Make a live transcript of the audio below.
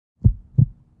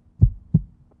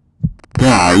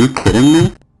Yeah, are you kidding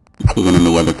me? This wasn't in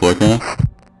the weather forecast.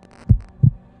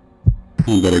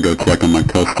 I better go check on my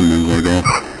customers, I guess.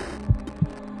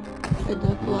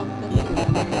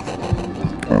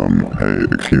 Hey,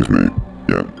 excuse me.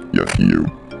 Yeah, yes, you.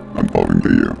 I'm talking to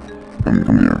you.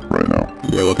 Come here, right now.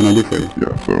 Yeah, what can I do for you?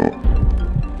 Yeah, so,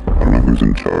 I don't know who's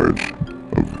in charge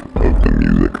of the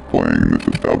music playing in this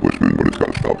establishment, but it's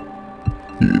gotta stop.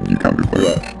 You can't be playing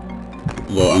this.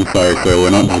 Well, I'm sorry, sir, we're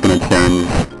not just gonna change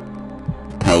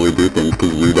how we do things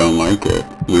because we don't like it.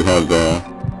 We have a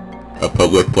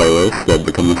public playlist that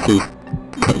the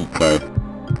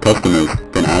customers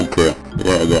can add to.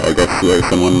 Yeah, I guess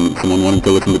someone wanted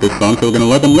to listen to this song, so we're gonna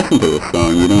let them listen to this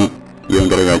song. You don't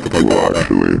get a right to take that. Well,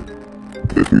 actually,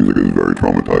 this music is very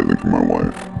traumatizing for my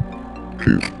wife.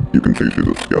 You can see she's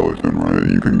a skeleton, right?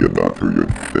 You can get that through your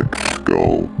thick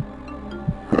skull.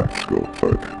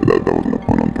 Sorry. That wasn't a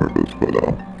pun on purpose, but,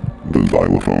 the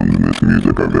xylophones in this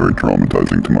music are very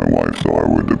traumatizing to my wife, so I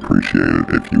would appreciate it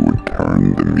if you would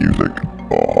turn the music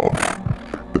off.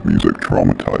 The music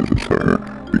traumatizes her,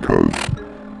 because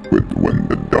when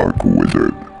the Dark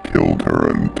Wizard killed her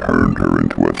and turned her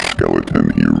into a skeleton,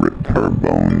 he ripped her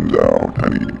bones out,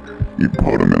 and he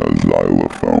put them in a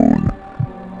xylophone.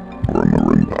 Or a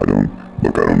marimba, I don't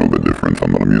know the difference.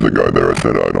 I'm not a music guy there. I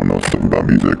said I don't know stuff about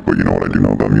music, but you know what I do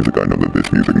know about music? I know that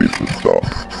this music needs to stop.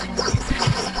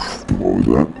 What was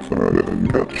that? Sorry, I didn't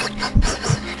catch.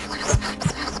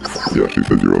 Yeah, she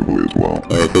said you're ugly as well.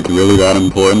 If it's really that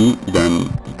important, then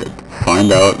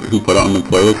find out who put it on the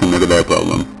playlist and make it their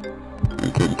problem.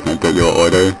 Can I get your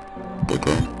order?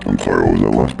 Okay. I'm sorry, what was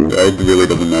that last bit? It really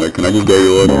doesn't matter. Can I just get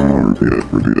your order? No,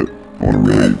 repeat it. I want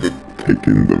to really take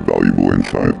in the valuable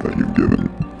insight that you've given.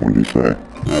 What did you say?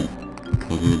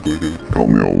 Call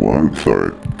me old what?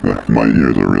 Sorry. My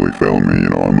ears are really failing me, you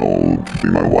know, I'm old. See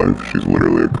my wife, she's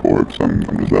literally a corpse. I'm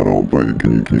just that old, but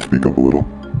can you speak up a little?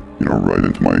 You know, right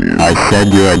into my ear. I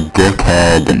said you're a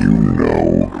dickhead. You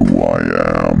know who I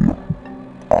am.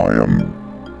 I am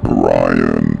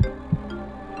Brian.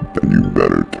 Then you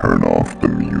better turn off the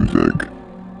music.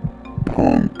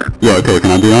 Punk. Yeah, okay,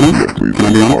 can I be honest? Yeah, please. Can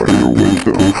I be honest?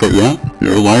 Can I say, yeah?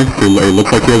 Your wife, it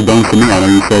looks like she has bones to me. I know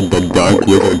you said the Dark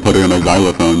Wizard put her in a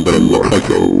xylophone, but it looks like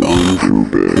she has bones to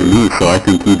me, so I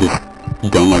think you just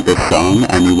don't like this song,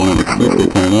 and you want to exclusively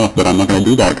turn it off, but I'm not going to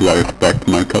do that because I respect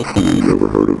my customers. You ever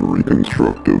heard of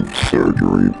reconstructive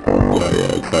surgery, pal?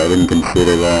 Yeah, so I didn't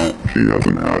consider that. She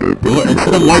hasn't had it, but Well,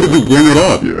 then why did you bring it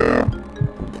up? Yeah.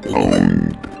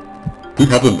 Do you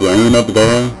have a brain up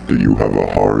there? Do you have a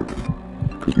heart?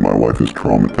 Because my wife is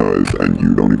traumatized and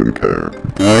you don't even care.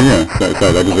 Oh yeah,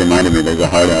 sorry, that just reminded me there's a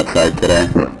heart outside today.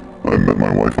 I met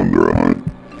my wife under a heart.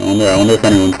 I wonder if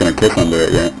anyone's gonna kiss under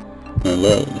it yet.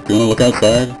 Look, do you wanna look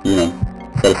outside? You know,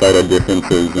 set aside our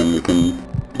differences and we can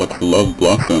watch love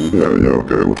blossom. Yeah,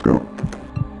 okay, let's go.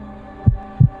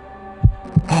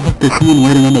 Oh look, there's someone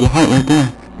waiting under the heart right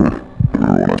there. I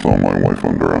remember when I saw my wife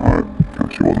under a heart.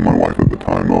 She wasn't my wife at the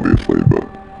time, obviously, but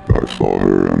I saw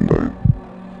her and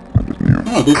I just knew.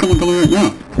 Oh, there's someone coming right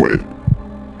now. Wait.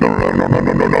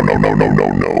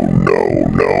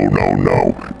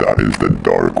 No. That is the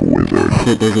Dark Wizard.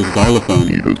 Shit, there's a xylophone.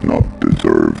 He does not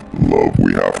deserve love.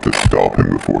 We have to stop him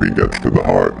before he gets to the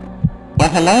heart. Well,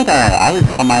 hello there. I was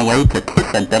on my way to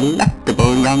kiss a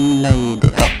delectable young lady.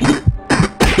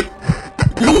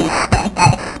 Please stop.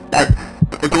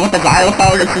 If you want the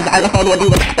xylophone, it's the xylophone. What do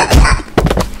you expect?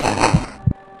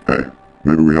 Hey,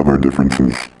 maybe we have our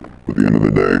differences. At the end of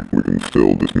the day, we can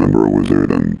still dismember a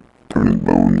wizard and turn his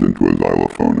bones into a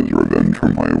xylophone as revenge for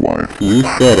my wife. You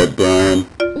said it, Brian.